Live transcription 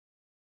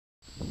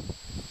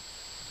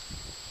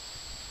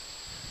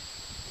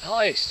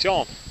Hi, it's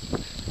John.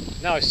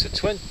 Now it's the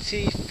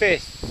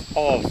 25th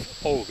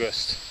of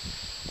August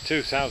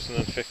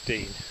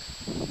 2015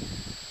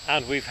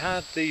 and we've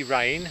had the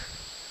rain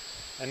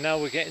and now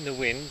we're getting the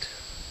wind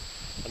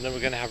and then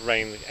we're going to have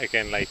rain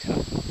again later.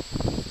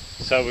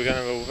 So we're going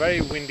to have a very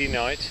windy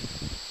night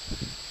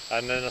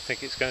and then I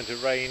think it's going to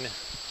rain,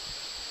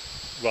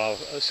 well,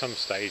 at some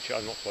stage,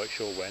 I'm not quite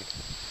sure when.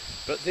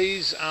 But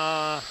these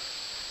are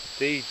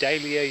the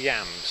Dahlia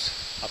yams.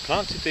 I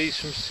planted these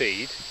from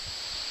seed.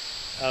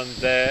 And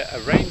they're a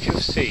range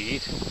of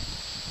seed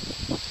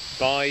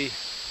by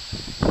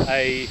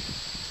a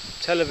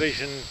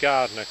television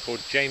gardener called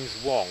James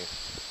Wong,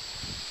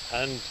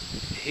 and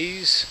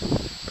he's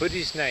put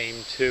his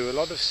name to a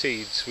lot of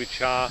seeds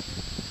which are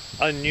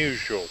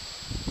unusual.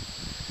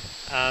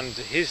 And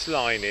his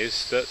line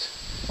is that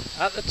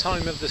at the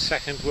time of the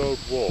Second World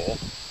War,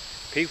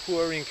 people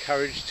were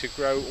encouraged to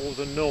grow all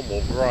the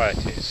normal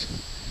varieties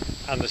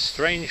and the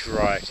strange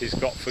varieties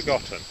got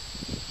forgotten.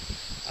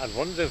 And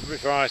one of the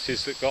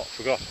varieties that got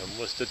forgotten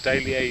was the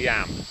Dahlia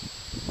yam,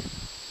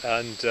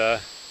 and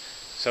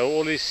so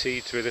all his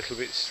seeds are a little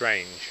bit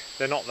strange.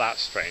 They're not that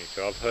strange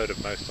though, I've heard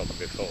of most of them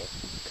before.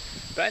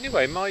 But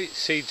anyway, my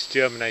seeds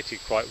germinated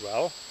quite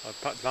well. I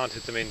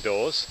planted them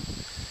indoors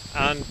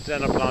and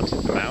then I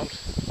planted them out,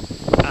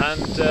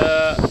 and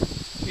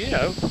you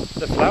know,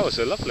 the flowers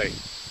are lovely.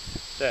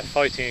 They're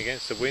fighting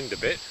against the wind a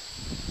bit.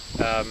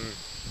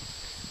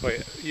 Well,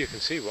 you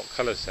can see what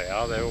colours they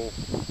are. They're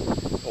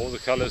all the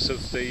colours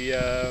of the,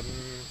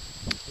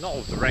 not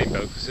of the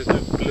rainbow, because there's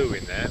no blue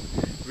in there.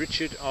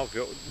 Richard of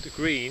the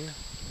green,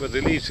 well,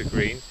 the leaves are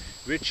green.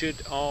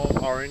 Richard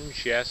of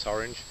orange, yes,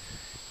 orange.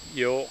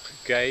 York,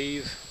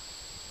 Gave,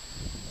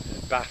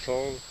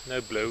 Battle,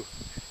 no blue.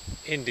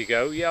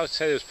 Indigo, yeah, I'd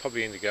say there's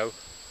probably indigo.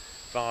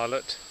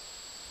 Violet.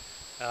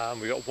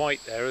 We got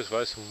white there as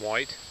well, some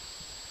white.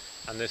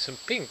 And there's some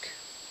pink.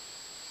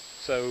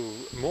 So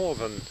more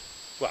than,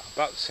 well,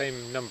 about the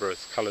same number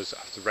of colours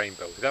of the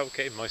rainbow, without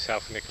getting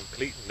myself in a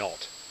complete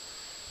knot.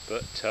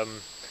 But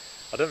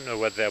I don't know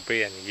whether there'll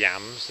be any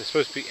yams. They're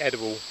supposed to be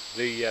edible.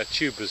 The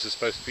tubers are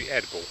supposed to be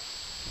edible.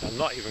 I'm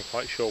not even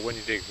quite sure when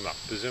you dig them up,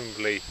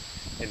 presumably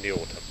in the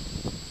autumn.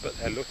 But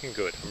they're looking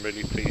good. I'm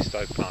really pleased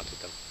I've planted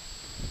them.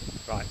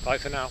 Right, bye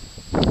for now.